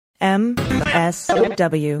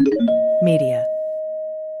MSW Media.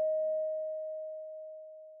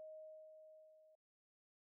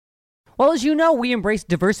 Well, as you know, we embrace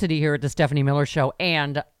diversity here at the Stephanie Miller Show,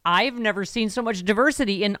 and I've never seen so much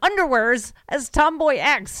diversity in underwears as Tomboy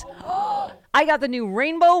X. I got the new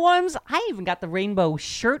rainbow ones. I even got the rainbow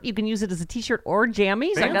shirt. You can use it as a t-shirt or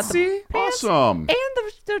jammies. Fancy? I got the pants Awesome. and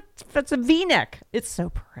it's a V-neck. It's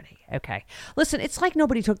so pretty. Okay. Listen, it's like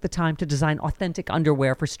nobody took the time to design authentic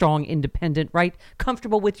underwear for strong, independent, right?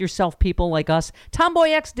 Comfortable with yourself people like us.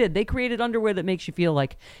 Tomboy X did. They created underwear that makes you feel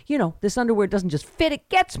like, you know, this underwear doesn't just fit, it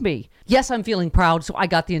gets me. Yes, I'm feeling proud, so I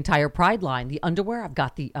got the entire Pride line. The underwear, I've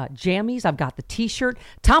got the jammies, I've got the t-shirt.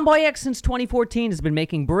 Tomboy X since 2014 has been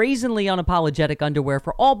making brazenly unapologetic underwear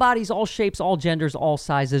for all bodies, all shapes, all genders, all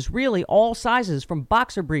sizes. Really, all sizes, from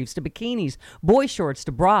boxer briefs to bikinis, boy shorts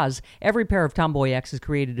to bras. Every pair of Tomboy X is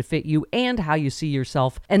created to fit you and how you see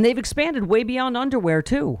yourself. And they've expanded way beyond underwear,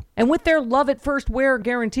 too. And with their love at first wear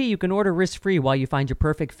guarantee, you can order risk-free while you find your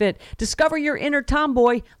perfect fit. Discover your inner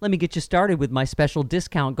tomboy. Let me get you started with my special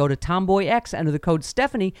discount. Go to Tomboy X, enter the code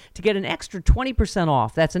Stephanie to get an extra 20%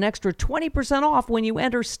 off. That's an extra 20% off when you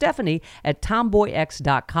enter Stephanie at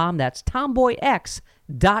tomboyx.com. That's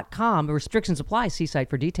tomboyx.com. Restrictions apply. See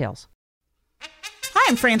site for details. Hi,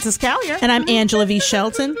 I'm Frances Callier. And I'm Angela V.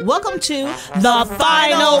 Shelton. Welcome to The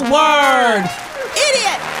Final Word.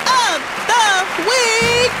 Idiot of the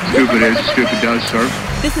Week. Stupid is, stupid does, sir.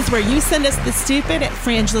 This is where you send us the stupid at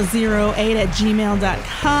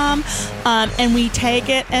frangela08@gmail.com, and we take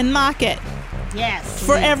it and mock it. Yes.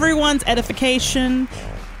 For everyone's edification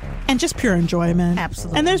and just pure enjoyment.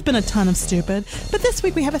 Absolutely. And there's been a ton of stupid, but this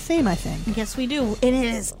week we have a theme, I think. Yes, we do. And it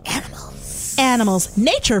is animals. Animals.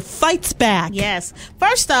 Nature fights back. Yes.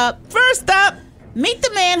 First up, meet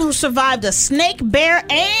the man who survived a snake, bear,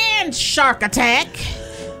 and shark attack.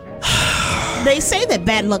 They say that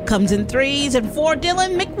bad luck comes in threes, and for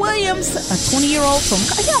Dylan McWilliams, a 20-year-old from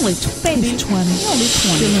only 20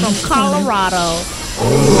 from Colorado.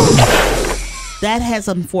 That has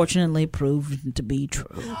unfortunately proven to be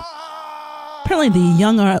true. Apparently the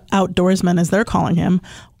young outdoorsman, as they're calling him,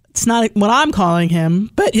 it's not what I'm calling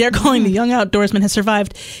him, but they're calling the young outdoorsman, has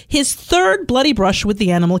survived his third bloody brush with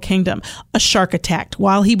the animal kingdom. A shark attacked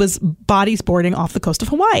while he was boarding off the coast of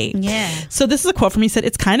Hawaii. Yeah. So this is a quote from him. He said,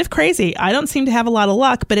 "It's kind of crazy. I don't seem to have a lot of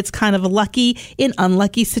luck, but it's kind of lucky in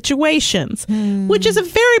unlucky situations," which is a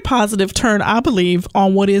very positive turn, I believe,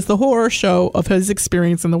 on what is the horror show of his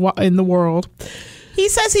experience in the world. He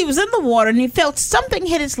says he was in the water and he felt something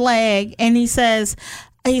hit his leg, and he said,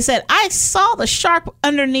 "I saw the shark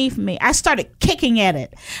underneath me. I started kicking at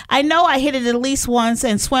it. I know I hit it at least once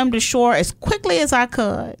and swam to shore as quickly as I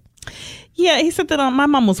could." Yeah, he said that my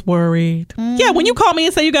mom was worried. Yeah, when you call me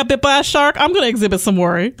and say you got bit by a shark, I'm going to exhibit some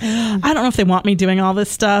worry. I don't know if they want me doing all this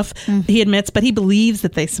stuff, he admits, but he believes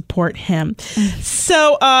that they support him.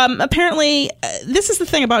 So apparently, this is the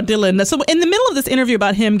thing about Dylan. So in the middle of this interview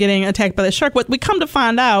about him getting attacked by the shark, what we come to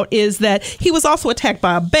find out is that he was also attacked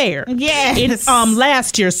by a bear. Yes.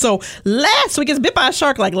 Last year. So last week, he was bit by a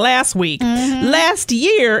shark like last week. Last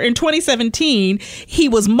year, in 2017, he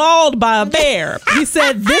was mauled by a bear. He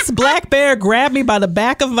said, "This black bear grabbed me by the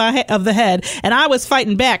back of the head, and I was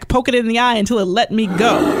fighting back, poking it in the eye until it let me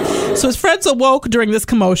go." So his friends awoke during this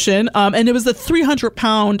commotion, and it was a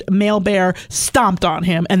 300-pound male bear stomped on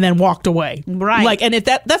him and then walked away. Right. And if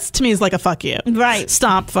that's to me is like a fuck you. Right.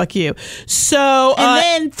 Stomp, fuck you. So and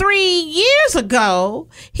then 3 years ago,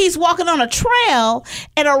 he's walking on a trail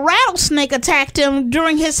and a rattlesnake attacked him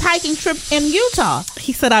during his hiking trip in Utah.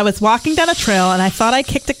 He said, "I was walking down a trail and I thought I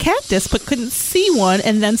kicked a cactus but couldn't see one,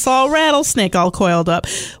 and then saw a rattlesnake all coiled up,"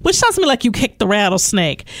 which sounds to me like you kicked the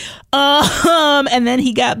rattlesnake. And then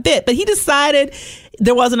he got bit, but he decided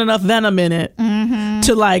there wasn't enough venom in it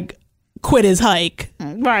to like quit his hike.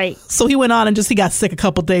 Right. So he went on and he got sick a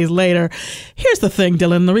couple days later. Here's the thing,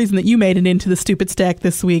 Dylan, the reason that you made it into the stupid stack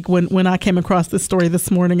this week when I came across this story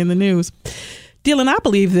this morning in the news. Dylan, I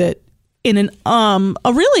believe that in a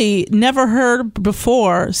really never heard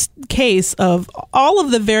before case of all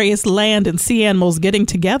of the various land and sea animals getting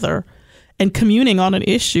together and communing on an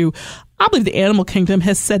issue, I believe the animal kingdom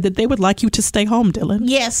has said that they would like you to stay home, Dylan.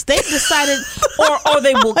 Yes, they've decided, or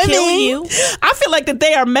they will kill you. I feel like that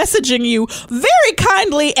they are messaging you very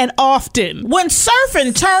kindly and often. When Surf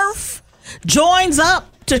and Turf joins up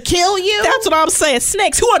to kill you. That's what I'm saying.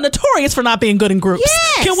 Snakes who are notorious for not being good in groups.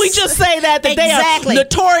 Yes. Can we just say that Exactly. they are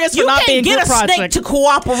notorious for not being good You can't get a snake projects? to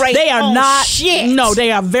cooperate. They are on not. shit. No,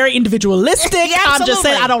 they are very individualistic. Yeah, I'm just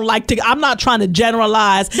saying. absolutely. I'm not trying to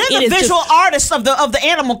generalize. They're It the is visual just- artists of the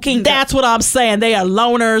animal kingdom. That's what I'm saying. They are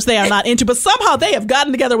loners. They are not into. But somehow they have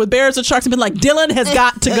gotten together with bears and sharks and been like, Dylan has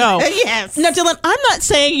got to go. Yes. Now, Dylan, I'm not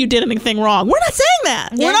saying you did anything wrong. We're not saying that.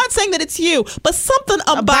 Yeah. We're not saying that it's you. But something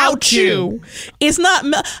about you is not.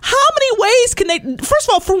 How many ways can they? First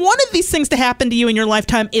of all, for one of these things to happen to you in your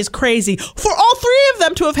lifetime is crazy. For all three of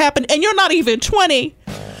them to have happened, and you're not even 20.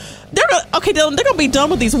 Okay, Dylan, they're gonna be done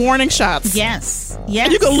with these warning shots. Yes.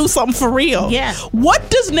 And you're gonna lose something for real. Yeah. What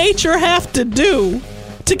does nature have to do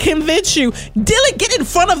to convince you? Dylan, get in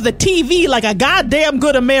front of the TV like a goddamn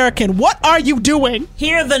good American. What are you doing?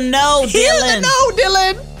 Hear the no, Dylan. Hear the no,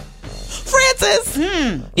 Dylan. Francis.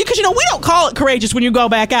 Because, we don't call it courageous when you go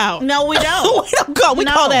back out. No, we don't. We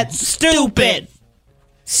call that stupid.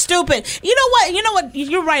 Stupid. You know what?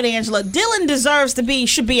 You're right, Angela. Dylan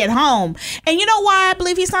should be at home. And you know why I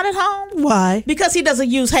believe he's not at home? Why? Because he doesn't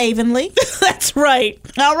use Havenly. That's right.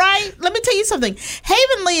 All right? Let me tell you something.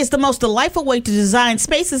 Havenly is the most delightful way to design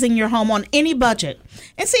spaces in your home on any budget.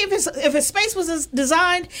 And see, if his space was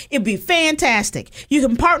designed, it'd be fantastic. You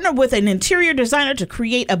can partner with an interior designer to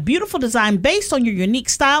create a beautiful design based on your unique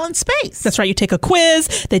style and space. That's right. You take a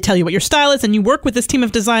quiz, they tell you what your style is, and you work with this team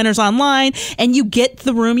of designers online, and you get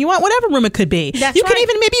the room you want, whatever room it could be. That's you right. can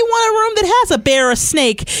even maybe you want a room that has a bear, a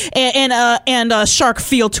snake, and a shark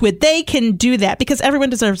feel to it. They can do that because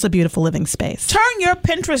everyone deserves a beautiful living space. Turn your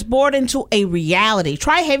Pinterest board into a reality.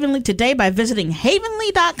 Try Havenly today by visiting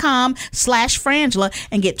havenly.com/Frangela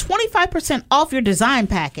and get 25% off your design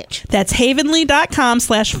package. That's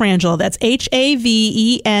havenly.com/Frangela. That's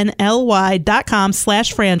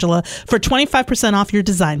HAVENLY.com/Frangela for 25% off your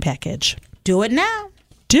design package. Do it now.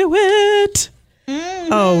 Do it.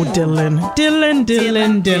 Oh, Dylan.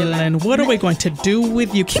 What are we going to do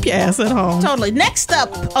with you? Keep your ass at home. Totally. Next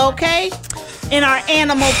up, okay, in our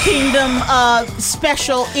Animal Kingdom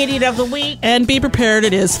special Idiot of the Week. And be prepared,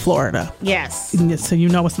 it is Florida. Yes. So you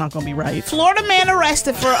know it's not going to be right. Florida man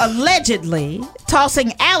arrested for allegedly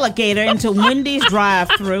tossing alligator into Wendy's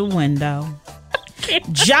drive-thru window.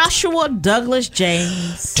 Joshua Douglas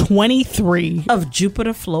James 23. of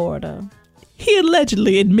Jupiter, Florida. He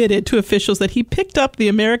allegedly admitted to officials that he picked up the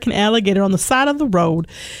American alligator on the side of the road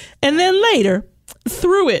and then later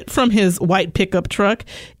threw it from his white pickup truck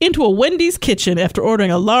into a Wendy's kitchen after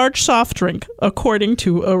ordering a large soft drink, according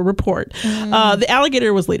to a report. The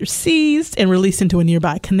alligator was later seized and released into a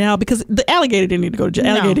nearby canal because the alligator didn't need to go to jail.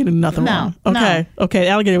 No. Alligator did nothing No. wrong. Okay. No. Okay. The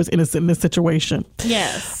alligator was innocent in this situation.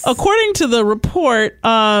 Yes. According to the report,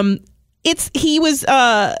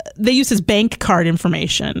 they used his bank card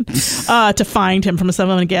information to find him from a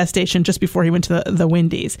 7-Eleven gas station just before he went to the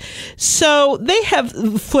Wendy's. So they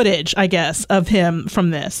have footage, I guess, of him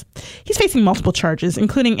from this. He's facing multiple charges,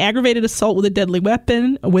 including aggravated assault with a deadly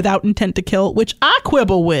weapon without intent to kill, which I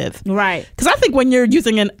quibble with. Right. Because I think when you're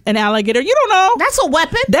using an alligator, you don't know. That's a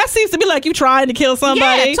weapon. That seems to be like you trying to kill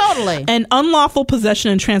somebody. Yeah, totally. And unlawful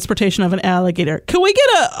possession and transportation of an alligator. Can we get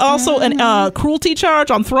a cruelty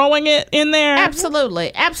charge on throwing it in there?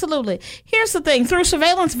 Absolutely. Here's the thing. Through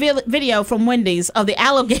surveillance video from Wendy's of the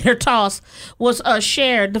alligator toss was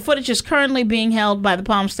shared. The footage is currently being held by the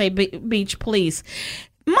Palm State Beach Police.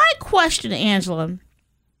 My question, Angela,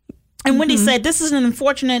 and Wendy said this is an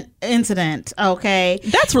unfortunate incident, okay?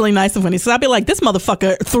 That's really nice of Wendy. So I'd be like, this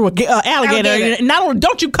motherfucker threw a alligator. Not only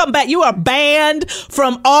don't you come back, you are banned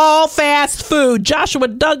from all fast food. Joshua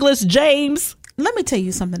Douglas James. Let me tell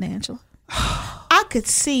you something, Angela. I could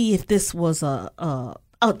see if this was a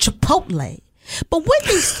Chipotle, but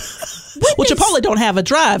Wendy's Well, Chipotle don't have a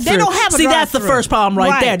drive-thru. They don't have a See, that's the drive-thru. first problem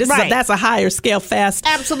right there. Right. That's a higher scale fast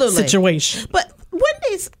Absolutely. situation. But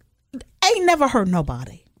Wendy's ain't never hurt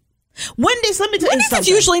nobody. Wendy's, let me tell you Wendy's something. is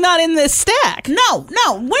usually not in this stack. No.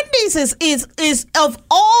 Wendy's is of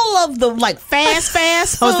all of the like fast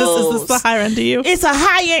foods. Oh, is this the higher end to you? It's a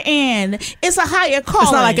higher end. It's a higher calling.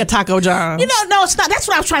 It's not like a Taco John's. No, it's not. That's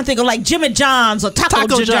what I was trying to think of, like Jimmy John's or Taco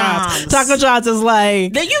John's. Taco John's is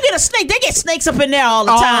like Then you get a snake. They get snakes up in there all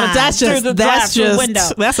the time. Through the drive-thru window.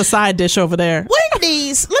 That's a side dish over there.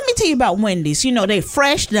 Wendy's, let me tell you about Wendy's. They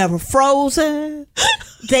fresh, never frozen.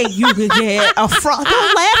 You could get a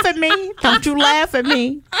Don't laugh at me. Don't you laugh at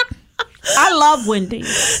me. I love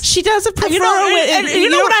Wendy's. She doesn't prefer You know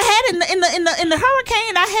what I had in the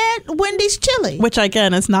hurricane? I had Wendy's chili. Which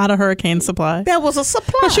again is not a hurricane supply. There was a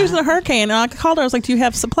supply. But she was in a hurricane, and I called her. I was like, "Do you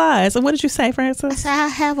have supplies?" And what did you say, I Francis? said I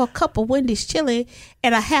have a cup of Wendy's chili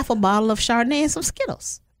and a half a bottle of Chardonnay and some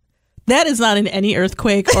Skittles. That is not in any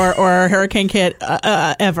earthquake or hurricane kit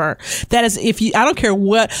ever. That is, I don't care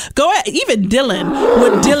what, even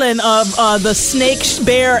Dylan of the snake,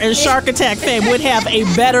 bear, and shark attack fame would have a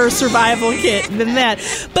better survival kit than that.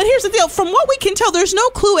 But here's the deal. From what we can tell, there's no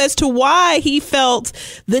clue as to why he felt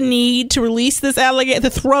the need to release this alligator, to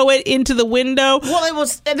throw it into the window. Well, it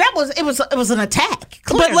was an attack.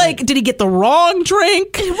 Clearly. But like, did he get the wrong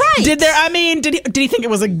drink? Right. Did he think it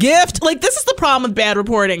was a gift? Like, this is the problem with bad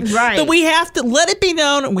reporting. Right. That we have to let it be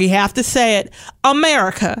known. We have to say it.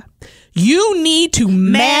 America, you need to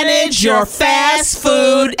manage your fast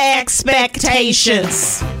food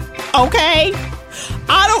expectations. Okay?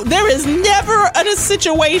 There is never a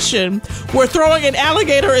situation where throwing an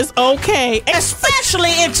alligator is okay.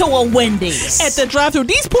 Especially into a Wendy's. At the drive-thru.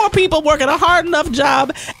 These poor people working a hard enough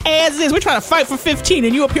job as is. We're trying to fight for 15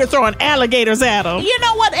 and you up here throwing alligators at them. You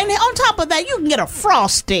know what? And on top of that, you can get a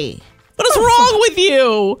Frosty. What is wrong with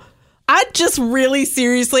you? I just really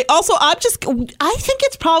seriously. Also, I think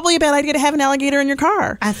it's probably a bad idea to have an alligator in your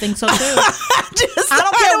car. I think so too. I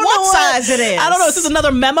don't care what size it is. I don't know. Is this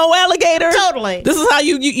another memo alligator? Totally. This is how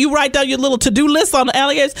you write down your little to-do list on the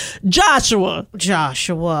alligators. Joshua.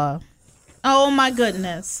 Oh my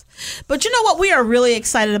goodness. But you know what? We are really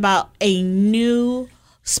excited about a new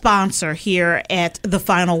sponsor here at The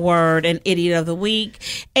Final Word and Idiot of the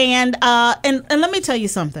Week. And let me tell you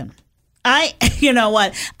something. You know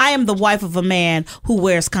what? I am the wife of a man who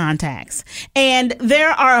wears contacts. And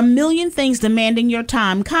there are a million things demanding your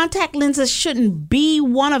time. Contact lenses shouldn't be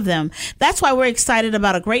one of them. That's why we're excited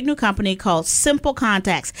about a great new company called Simple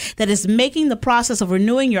Contacts that is making the process of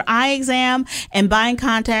renewing your eye exam and buying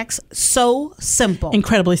contacts so simple.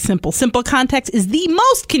 Incredibly simple. Simple Contacts is the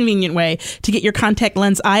most convenient way to get your contact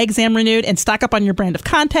lens eye exam renewed and stock up on your brand of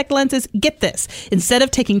contact lenses. Get this. Instead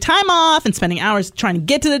of taking time off and spending hours trying to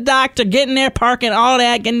get to the doctor, getting there, parking, all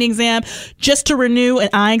that, getting the exam, just to renew an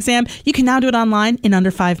eye exam, you can now do it online in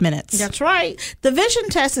under 5 minutes. That's right. The vision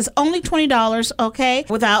test is only $20, okay?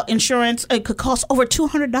 Without insurance, it could cost over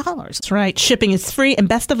 $200. That's right. Shipping is free, and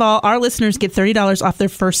best of all, our listeners get $30 off their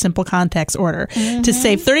first Simple Contacts order. Mm-hmm. To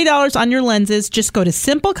save $30 on your lenses, just go to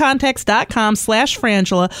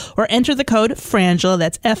simplecontacts.com/Frangela or enter the code Frangela,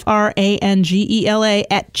 that's FRANGELA,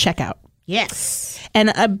 at checkout. Yes.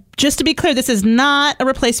 And just to be clear, this is not a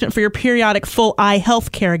replacement for your periodic full eye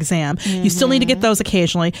health care exam. Mm-hmm. You still need to get those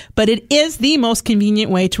occasionally, but it is the most convenient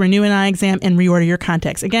way to renew an eye exam and reorder your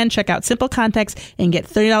contacts. Again, check out Simple Contacts and get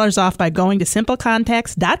 $30 off by going to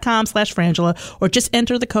simplecontacts.com/Frangela or just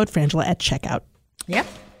enter the code Frangela at checkout. Yep.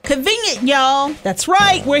 Convenient, y'all. That's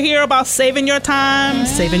right. We're here about saving your time,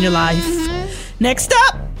 saving your life. Next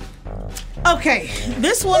up. Okay,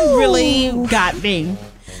 this one really got me.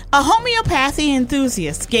 A homeopathy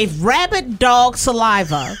enthusiast gave rabid dog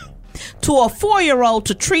saliva to a 4-year-old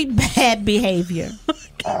to treat bad behavior.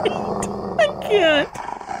 I can't.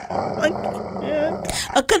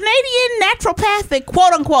 A Canadian naturopathic,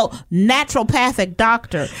 quote-unquote, naturopathic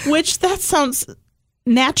doctor. Which, that sounds...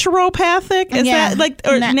 naturopathic? Is that like...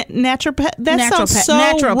 or naturopath? That sounds so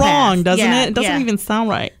wrong, doesn't it? It doesn't even sound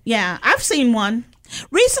right. Yeah, I've seen one.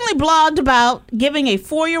 Recently blogged about giving a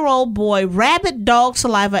 4-year-old boy rabid dog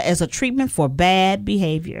saliva as a treatment for bad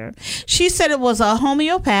behavior. She said it was a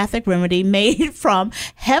homeopathic remedy made from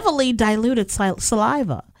heavily diluted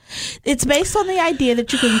saliva. It's based on the idea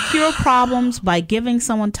that you can cure problems by giving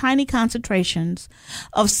someone tiny concentrations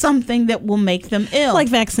of something that will make them ill. Like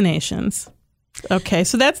vaccinations. Okay,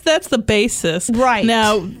 so that's the basis. Right.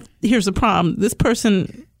 Now, here's the problem. This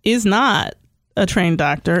person is not a trained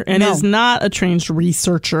doctor and is not a trained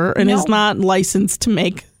researcher and is not licensed to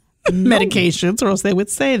make medications, or else they would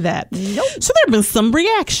say that. So there have been some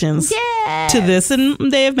reactions to this, and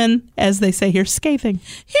they have been, as they say here, scathing.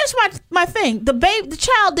 Here's my thing. The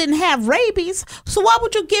child didn't have rabies, so why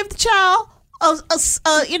would you give the child a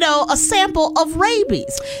sample of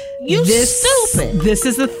rabies? Stupid. This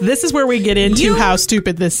is where we get into how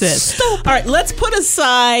stupid this is. Stupid. All right, let's put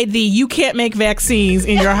aside the you can't make vaccines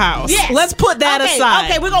in your house. Yes. Let's put that aside.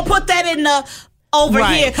 Okay, we're going to put that in the over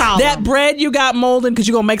here column. That bread you got molded because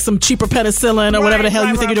you're going to make some cheaper penicillin or whatever the hell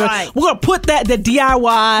you think you're doing. Right. We're going to put the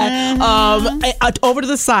DIY over to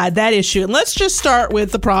the side, that issue. And let's just start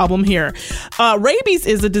with the problem here. Rabies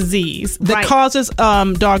is a disease that causes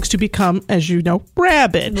dogs to become, as you know,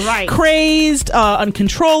 rabid. Right. Crazed,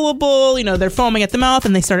 uncontrollable. You know, they're foaming at the mouth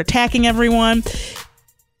and they start attacking everyone.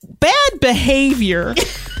 Bad behavior,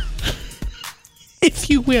 if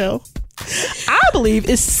you will, I believe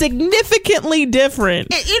is significantly different.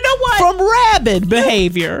 You know what? From rabid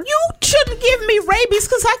behavior. You shouldn't give me rabies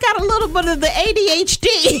because because I got a little bit of the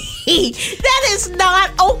ADHD. That is not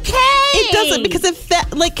okay. It doesn't, because if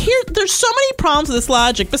that, like, there's so many problems with this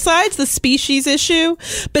logic. Besides the species issue,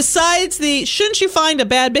 besides the, shouldn't you find a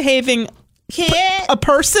bad behaving kid, a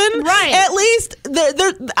person, right? At least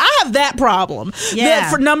I have that problem. Yeah.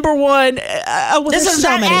 That for number one, this is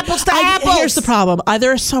not apples to apples. Here's the problem.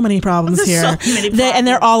 There are so many problems There's here, so many problems. and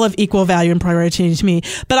they're all of equal value and priority to me.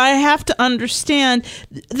 But I have to understand.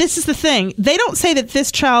 This is the thing. They don't say that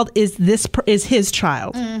this child is his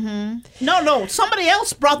child. Mm-hmm. No. Somebody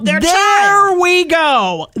else brought their child. There we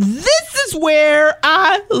go. This is where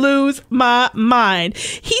I lose my mind.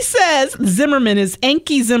 He says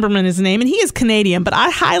Enki Zimmerman is his name, and he is Canadian, but I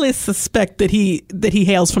highly suspect that he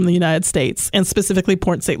hails from the United States, and specifically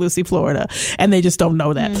Port St. Lucie, Florida, and they just don't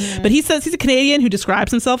know that. Mm-hmm. But he says he's a Canadian who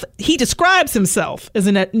describes himself as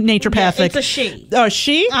a naturopathic. Yeah, it's a she. Oh,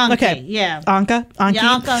 she? Anki, okay. Yeah. Anki.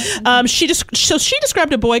 Yeah, Anki. She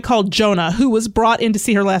described a boy called Jonah who was brought in to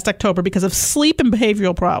see her last October because of sleep and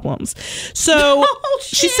behavioral problems. So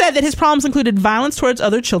she said that his problems included violence towards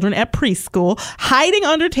other children at preschool, hiding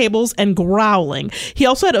under tables, and growling. He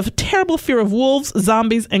also had a terrible fear of wolves,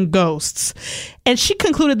 zombies, and ghosts. And she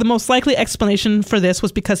concluded the most likely explanation for this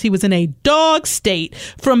was because he was in a dog state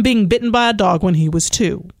from being bitten by a dog when he was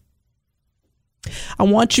 2. I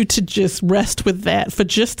want you to just rest with that for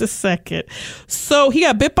just a second. So he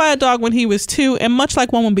got bit by a dog when he was 2, and much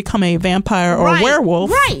like one would become a vampire or a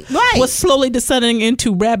werewolf, was slowly descending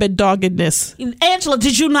into rabid doggedness. Angela,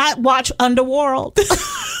 did you not watch Underworld?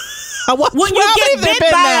 When you get bit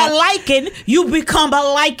by a lichen, you become a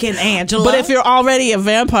lichen, Angela. But if you're already a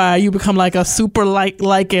vampire, you become like a super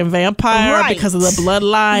lichen vampire because of the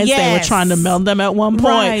bloodlines. Yes. They were trying to meld them at one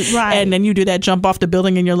point. Right. And then you do that jump off the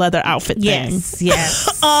building in your leather outfit thing. Yes. This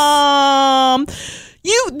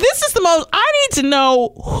is the most, I need to know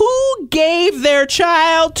who gave their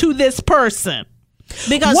child to this person.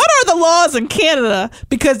 Because what are the laws in Canada?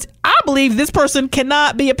 Because I believe this person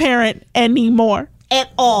cannot be a parent anymore. At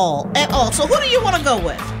all. So who do you want to go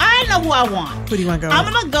with? I know who I want. Who do you want to go with? I'm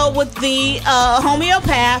going to go with the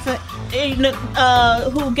homeopath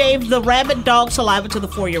who gave the rabid dog saliva to the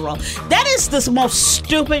 4-year-old. That is the most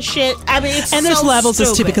stupid shit. I mean, it's and there's so levels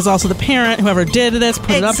stupid. to too, because also the parent, whoever did this,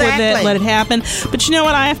 put it up with it, let it happen. But you know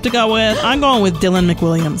what I have to go with? I'm going with Dylan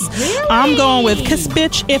McWilliams. Really? I'm going with, because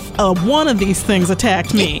bitch, if one of these things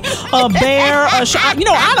attacked me, a bear, I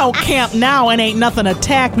don't camp now and ain't nothing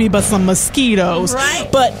attacked me but some mosquitoes. Right.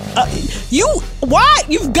 But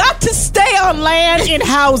you've got to stay on land in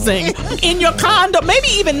housing, in your condo, maybe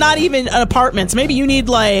even not even apartments. Maybe you need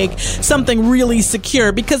like something really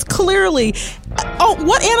secure, because clearly,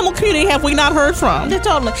 what animal community have we not heard from?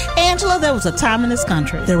 Totally. Angela, there was a time in this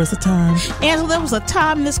country. Angela, there was a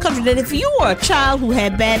time in this country that if you were a child who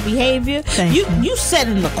had bad behavior, you sat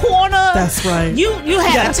in the corner. That's right. You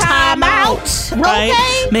had a time out. Right?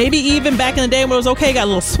 Okay? Maybe even back in the day when it was okay, got a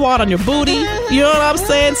little swat on your booty. Mm-hmm. You know what I'm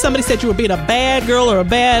saying? Somebody said you were being a bad girl or a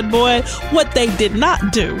bad boy. What they did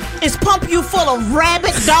not do is pump you full of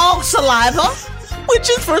rabid dog saliva.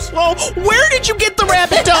 Which is, first of all, where did you get the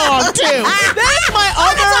rabid dog to? That's my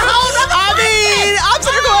other. I'm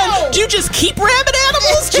sort of going, do you just keep rabid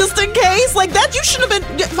animals just in case? Like that, you should have been.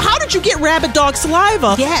 How did you get rabid dog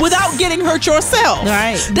saliva without getting hurt yourself?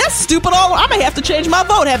 Right. That's stupid. I may have to change my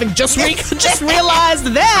vote, having just realized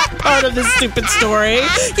that part of this stupid story.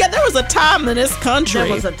 Yeah, there was a time in this country.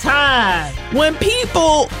 There was a time when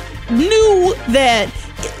people knew that.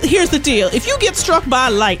 Here's the deal. If you get struck by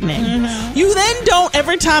lightning, you then don't,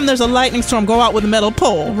 every time there's a lightning storm, go out with a metal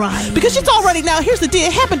pole. Right. Because it's already, now here's the deal.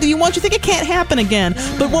 It happened to you once, you think it can't happen again.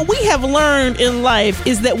 But what we have learned in life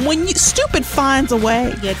is that when stupid finds a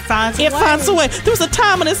way. It finds a way. There was a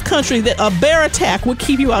time in this country that a bear attack would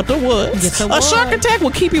keep you out the woods. Yes, a shark attack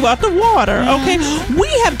would keep you out the water. Okay? We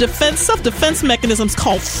have self-defense mechanisms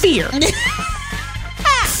called fear.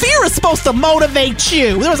 Fear is supposed to motivate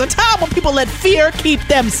you. There was a time when people let fear keep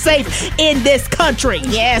them safe in this country.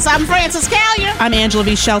 Yes, I'm Frances Callier. I'm Angela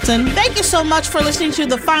V. Shelton. Thank you so much for listening to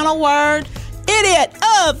The Final Word. Idiot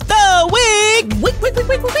of the Week.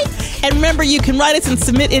 And remember, you can write us and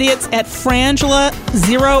submit idiots at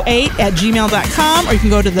frangela08@gmail.com, or you can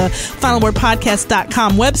go to the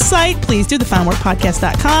finalwordpodcast.com website. Please do,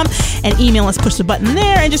 thefinalwordpodcast.com, and email us, push the button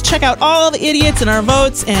there, and just check out all the idiots and our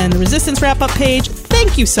votes and the Resistance wrap-up page.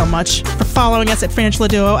 Thank you so much for following us at Frangela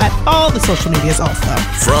Duo at all the social medias also.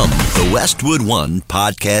 From the Westwood One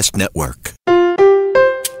Podcast Network.